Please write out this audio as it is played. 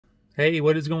Hey,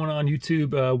 what is going on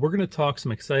YouTube? We're going to talk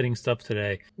some exciting stuff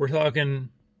today. We're talking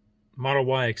Model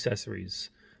Y accessories.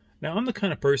 Now, I'm the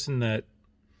kind of person that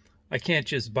I can't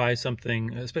just buy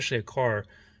something, especially a car,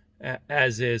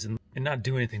 as is and not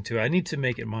do anything to it. I need to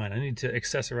make it mine. I need to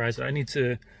accessorize it. I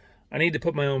need to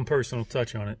put my own personal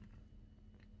touch on it.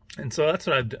 And so that's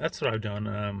what I've done.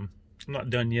 I'm not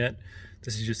done yet.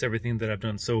 This is just everything that I've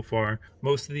done so far.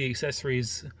 Most of the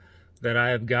accessories that I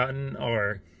have gotten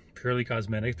are purely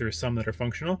cosmetic. There's some that are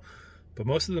functional, but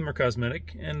most of them are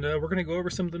cosmetic, and we're going to go over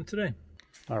some of them today.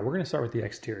 All right, we're going to start with the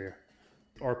exterior.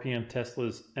 RPM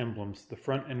Tesla's emblems, the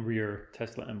front and rear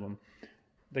Tesla emblem.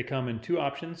 They come in two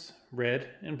options, red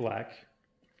and black.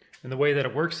 And the way that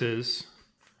it works is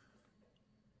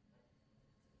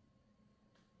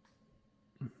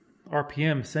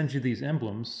RPM sends you these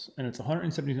emblems, and it's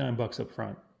 $179 up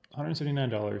front.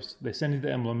 $179. They send you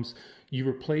the emblems. You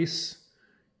replace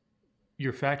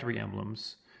your factory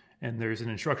emblems, and there's an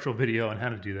instructional video on how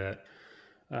to do that.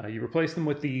 You replace them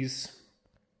with these,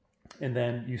 and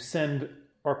then you send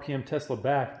RPM Tesla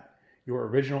back your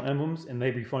original emblems, and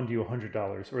they refund you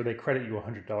 $100, or they credit you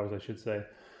 $100, I should say.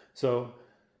 So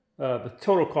the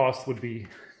total cost would be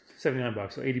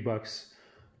 $79, so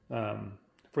 $80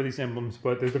 for these emblems.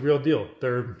 But they're the real deal.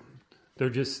 They're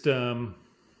just they're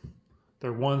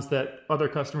ones that other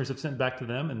customers have sent back to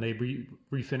them, and they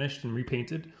refinished and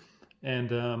repainted.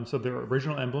 And so they're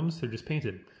original emblems. They're just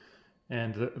painted,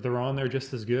 and they're on there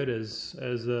just as good as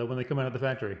when they come out of the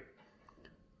factory.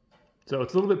 So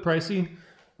it's a little bit pricey,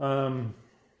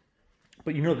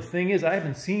 but you know, the thing is, I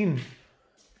haven't seen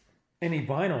any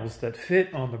vinyls that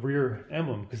fit on the rear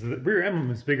emblem, because the rear emblem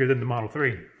is bigger than the Model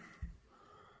 3.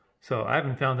 So I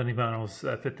haven't found any vinyls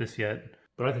that fit this yet,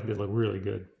 but I think they look really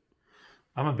good.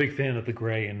 I'm a big fan of the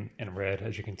gray and red,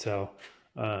 as you can tell.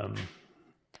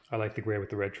 I like the gray with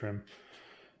the red trim.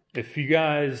 If you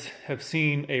guys have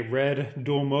seen a red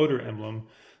dual motor emblem,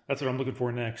 that's what I'm looking for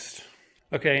next.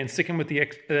 Okay, and sticking with the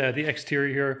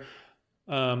exterior here,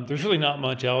 there's really not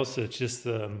much else. It's just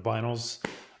the vinyls.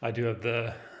 I do have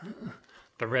the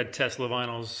red Tesla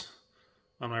vinyls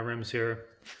on my rims here,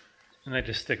 and they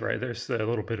just stick right. There's a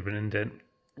little bit of an indent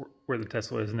where the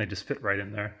Tesla is, and they just fit right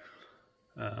in there.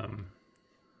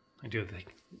 I do have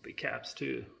the caps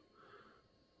too.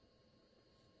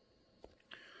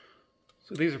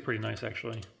 So these are pretty nice,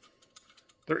 actually.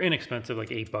 They're inexpensive,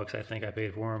 like $8 I think I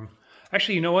paid for them.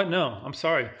 Actually, you know what? No, I'm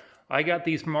sorry. I got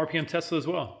these from RPM Tesla as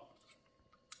well.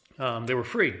 They were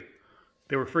free.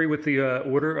 They were free with the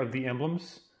order of the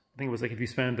emblems. I think it was like if you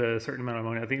spend a certain amount of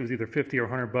money, I think it was either 50 or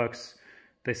 $100,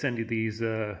 they send you these,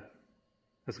 that's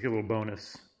like a little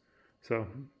bonus. So,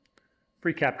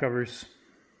 free cap covers.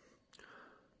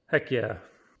 Heck yeah.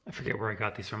 I forget where I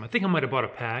got these from. I think I might have bought a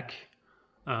pack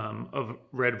of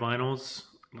red vinyls,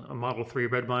 a Model 3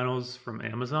 red vinyls from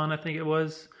Amazon, I think it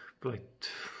was, for like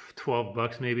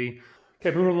 $12 maybe.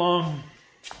 Okay, moving along.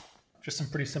 Just some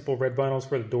pretty simple red vinyls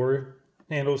for the door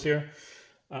handles here.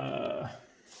 As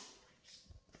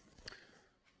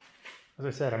I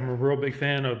said, I'm a real big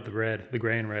fan of the red, the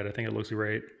gray and red. I think it looks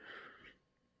great.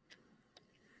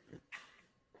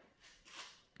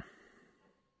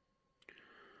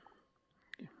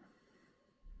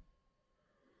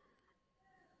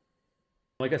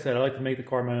 Like I said, I like to make the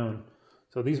car my own.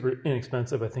 So these were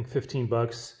inexpensive, I think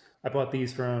 $15. I bought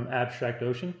these from Abstract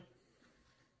Ocean.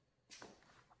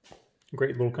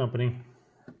 Great little company.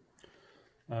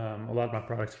 A lot of my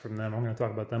products are from them. I'm going to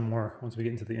talk about them more once we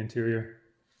get into the interior.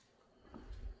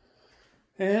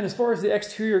 And as far as the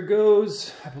exterior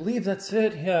goes, I believe that's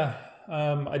it. Yeah,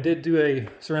 I did do a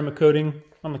ceramic coating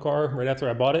on the car right after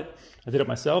I bought it. I did it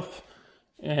myself,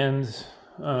 and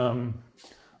I'm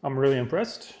really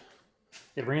impressed.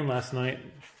 It rained last night.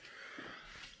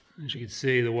 As you can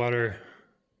see, the water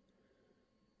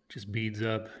just beads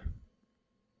up.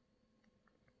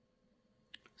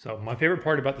 So my favorite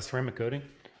part about the ceramic coating,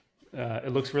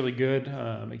 it looks really good.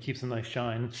 It keeps a nice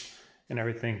shine and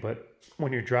everything, but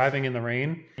when you're driving in the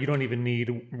rain, you don't even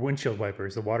need windshield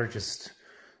wipers. The water just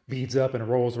beads up and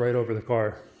rolls right over the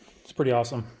car. It's pretty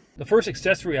awesome. The first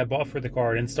accessory I bought for the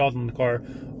car and installed in the car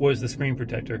was the screen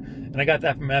protector, and I got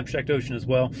that from Abstract Ocean as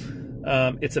well.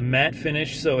 It's a matte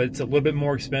finish, so it's a little bit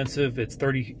more expensive. It's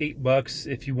 $38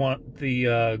 if you want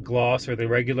the gloss or the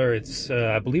regular. It's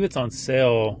I believe it's on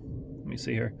sale. Let me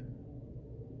see here.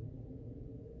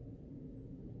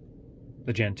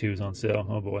 The Gen 2 is on sale.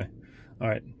 Oh boy. All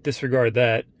right, disregard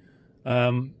that.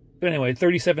 But anyway,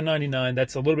 $37.99.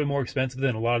 That's a little bit more expensive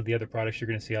than a lot of the other products you're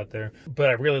going to see out there. But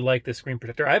I really like this screen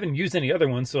protector. I haven't used any other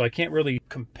ones, so I can't really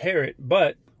compare it.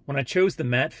 But when I chose the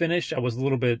matte finish, I was a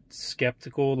little bit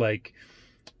skeptical. Like,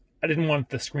 I didn't want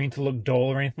the screen to look dull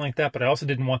or anything like that, but I also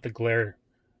didn't want the glare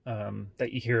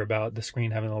that you hear about, the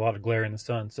screen having a lot of glare in the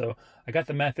sun. So I got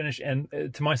the matte finish, and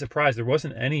to my surprise, there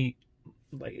wasn't any,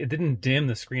 like, it didn't dim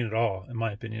the screen at all, in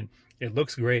my opinion. It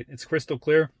looks great. It's crystal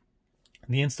clear.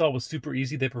 The install was super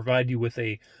easy. They provide you with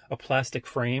a plastic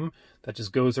frame that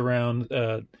just goes around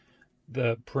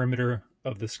the perimeter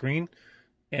of the screen.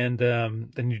 And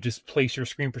then you just place your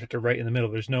screen protector right in the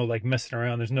middle. There's no like messing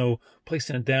around. There's no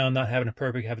placing it down, not having it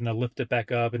perfect, having to lift it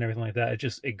back up and everything like that.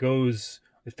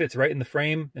 It fits right in the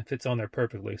frame and fits on there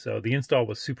perfectly. So the install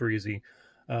was super easy.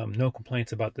 No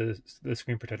complaints about the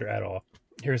screen protector at all.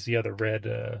 Here's the other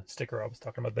red sticker I was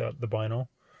talking about, the vinyl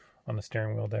on the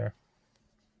steering wheel there.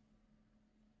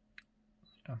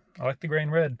 Yeah, I like the gray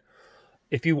and red.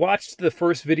 If you watched the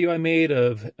first video I made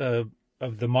of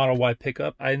the Model Y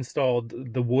pickup, I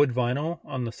installed the wood vinyl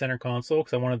on the center console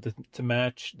because I wanted to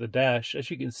match the dash. As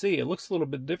you can see, it looks a little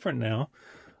bit different now,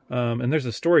 and there's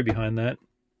a story behind that.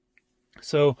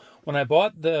 So when I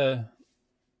bought the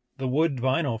wood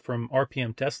vinyl from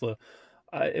RPM Tesla,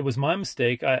 it was my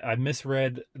mistake. I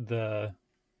misread the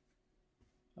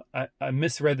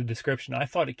description. I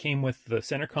thought it came with the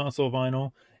center console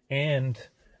vinyl and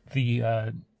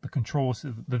the controls,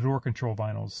 the door control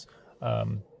vinyls,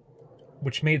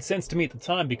 which made sense to me at the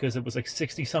time because it was like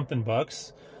 60 something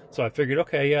bucks. So I figured,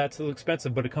 okay, yeah, it's a little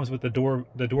expensive, but it comes with the door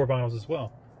vinyls as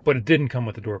well. But it didn't come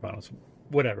with the door vinyls.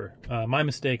 Whatever. My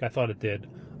mistake. I thought it did.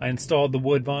 I installed the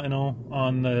wood vinyl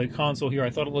on the console here. I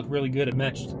thought it looked really good. It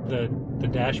matched the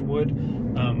dash wood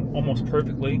almost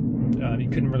perfectly. You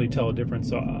couldn't really tell a difference,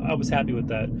 so I was happy with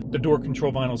that. The door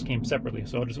control vinyls came separately,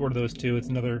 so I'll just order those two. It's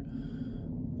another,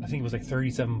 I think it was like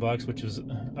 37 bucks, which was,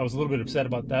 I was a little bit upset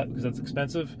about that because that's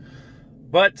expensive,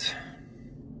 but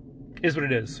is what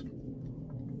it is.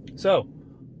 So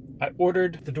I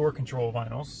ordered the door control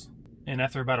vinyls, and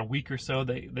after about a week or so,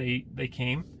 they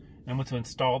came and went to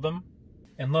install them.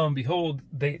 And lo and behold,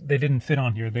 they didn't fit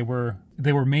on here. They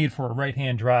were made for a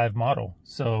right-hand drive model,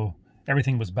 so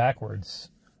everything was backwards.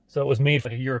 So it was made for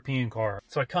like a European car.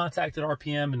 So I contacted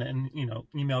RPM and you know,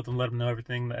 emailed them, let them know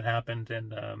everything that happened,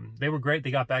 and they were great.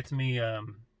 They got back to me. I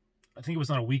think it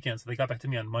was on a weekend, so they got back to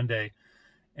me on Monday,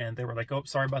 and they were like, "Oh,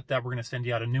 sorry about that. We're going to send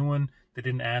you out a new one." They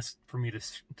didn't ask for me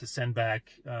to send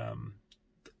back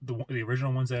the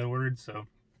original ones I ordered, so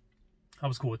I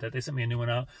was cool with that. They sent me a new one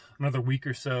out. Another week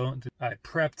or so, I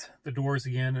prepped the doors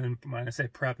again, and when I say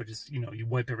prep, it just, you know, you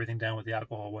wipe everything down with the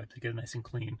alcohol wipe to get it nice and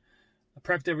clean. I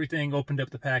prepped everything, opened up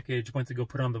the package, went to go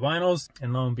put on the vinyls,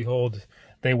 and lo and behold,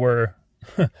 they were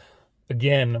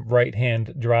again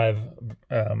right-hand drive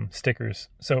stickers.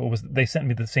 So it was, they sent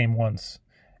me the same ones,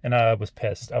 and I was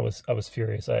pissed. I was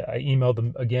furious. I emailed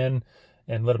them again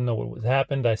and let them know what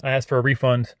happened. I asked for a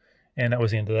refund, and that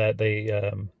was the end of that.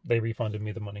 They refunded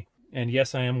me the money. And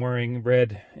yes, I am wearing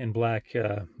red and black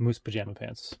moose pajama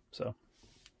pants, so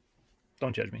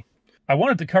don't judge me. I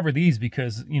wanted to cover these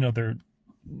because, you know,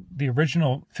 the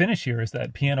original finish here is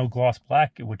that piano gloss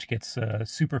black, which gets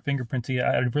super fingerprinty.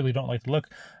 I really don't like the look,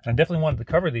 and I definitely wanted to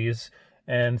cover these.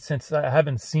 And since I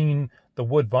haven't seen the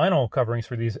wood vinyl coverings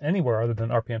for these anywhere other than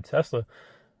RPM Tesla,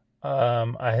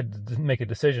 I had to make a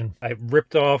decision. I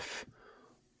ripped off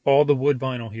all the wood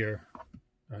vinyl here.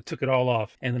 I took it all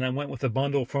off, and then I went with a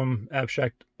bundle from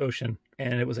Abstract Ocean,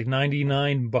 and it was like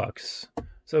 99 bucks.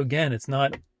 So again, it's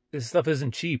not, this stuff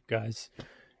isn't cheap, guys.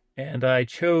 And I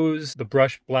chose the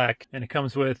brushed black, and it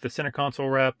comes with the center console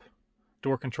wrap,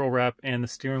 door control wrap, and the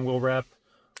steering wheel wrap,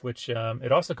 which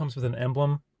it also comes with an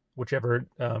emblem, whichever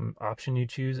option you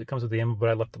choose. It comes with the emblem, but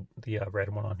I left the red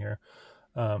one on here.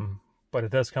 But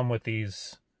it does come with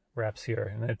these wraps here,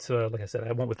 and it's like I said,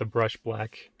 I went with the brushed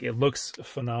black. It looks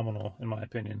phenomenal in my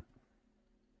opinion.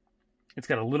 It's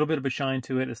got a little bit of a shine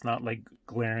to it. It's not like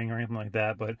glaring or anything like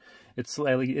that, but it's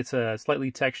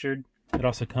slightly textured. It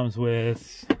also comes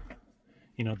with,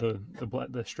 you know,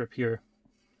 the strip here,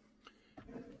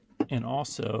 and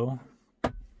also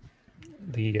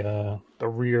the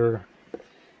rear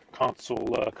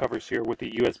console covers here with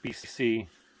the USB-C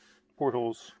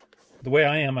portholes. The way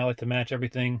I am, I like to match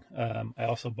everything. I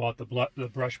also bought the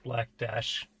brush black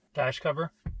dash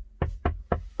cover.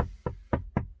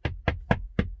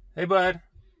 Hey, bud,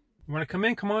 you want to come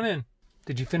in? Come on in.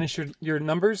 Did you finish your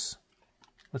numbers?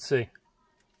 Let's see.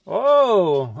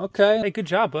 Oh, okay. Hey, good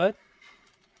job, bud.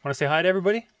 Want to say hi to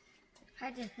everybody? Hi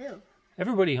to who?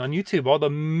 Everybody on YouTube, all the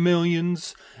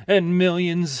millions and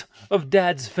millions of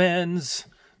Dad's fans.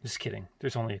 Just kidding.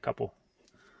 There's only a couple.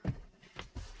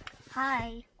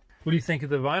 Hi. What do you think of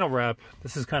the vinyl wrap?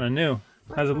 This is kind of new.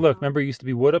 How's it look? Remember it used to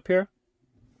be wood up here?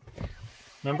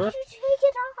 Remember? Why did you take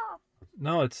it off?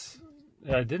 No,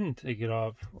 I didn't take it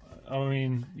off. I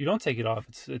mean, you don't take it off.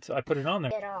 I put it on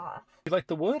there. Get off. You like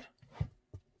the wood?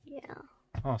 Yeah.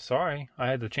 Oh, sorry. I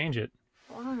had to change it.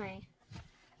 Why?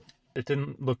 It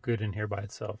didn't look good in here by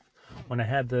itself. When I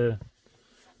had the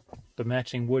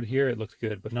matching wood here, it looked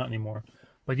good, but not anymore.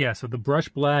 But yeah, so the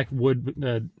brushed black wood,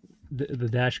 the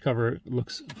dash cover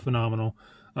looks phenomenal.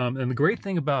 And the great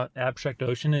thing about Abstract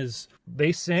Ocean is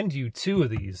they send you 2 of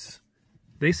these.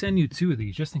 They send you 2 of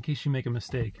these just in case you make a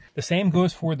mistake. The same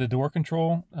goes for the door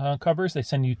control covers. They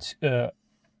send you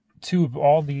 2 of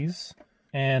all these,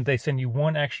 and they send you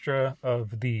 1 extra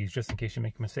of these just in case you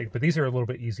make a mistake. But these are a little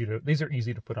bit easy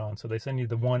to put on. So they send you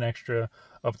the 1 extra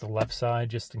of the left side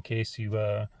just in case you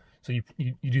so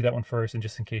you do that one first, and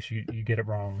just in case you get it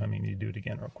wrong. I mean, you do it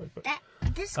again real quick. But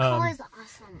this car is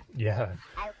awesome. Yeah.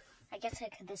 I guess I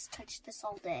could just touch this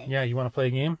all day. Yeah, you want to play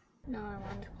a game? No, I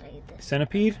want to play this.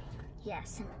 Centipede? Yeah,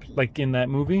 Centipede. Like in that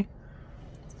movie?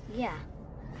 Yeah,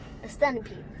 the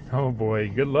Centipede. Oh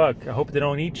boy, good luck. I hope they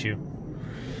don't eat you.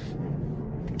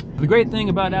 The great thing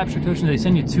about Abstract Ocean is they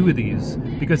send you 2 of these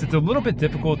because it's a little bit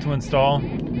difficult to install.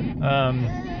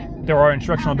 There are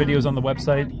instructional videos on the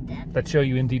website that show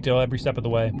you in detail every step of the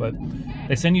way, but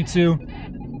they send you 2.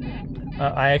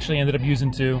 I actually ended up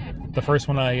using 2. The first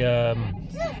one I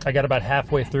got about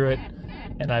halfway through it,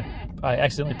 and I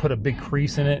accidentally put a big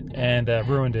crease in it and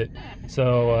ruined it.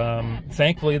 So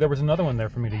thankfully there was another one there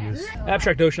for me to use.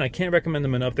 Abstract Ocean, I can't recommend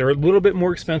them enough. They're a little bit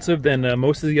more expensive than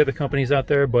most of the other companies out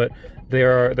there, but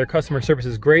their customer service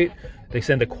is great. They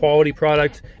send a quality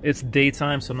product. It's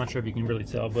daytime, so I'm not sure if you can really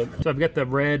tell. But so I've got the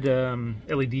red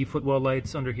LED footwell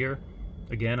lights under here.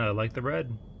 Again, I like the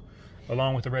red,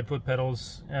 along with the red foot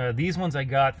pedals. These ones I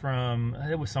got from,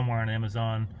 it was somewhere on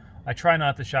Amazon. I try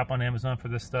not to shop on Amazon for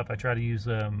this stuff. I try to use,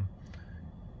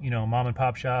 you know, mom and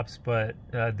pop shops, but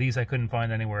these I couldn't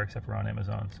find anywhere except for on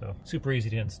Amazon. So super easy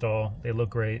to install. They look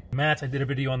great. Mats, I did a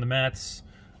video on the mats.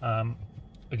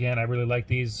 Again, I really like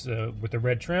these with the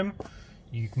red trim.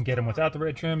 You can get them without the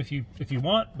red trim if you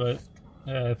want, but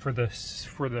for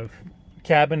the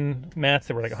cabin mats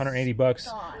that were like 180 bucks,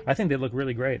 I think they look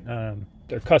really great.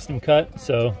 They're custom cut,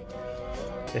 so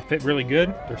they fit really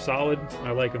good. They're solid.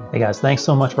 I like them. Hey guys, thanks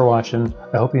so much for watching.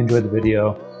 I hope you enjoyed the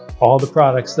video. All the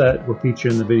products that were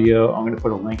featured in the video, I'm going to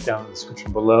put a link down in the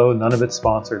description below. None of it's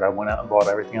sponsored. I went out and bought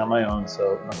everything on my own,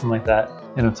 so nothing like that.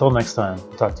 And until next time,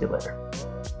 I'll talk to you later.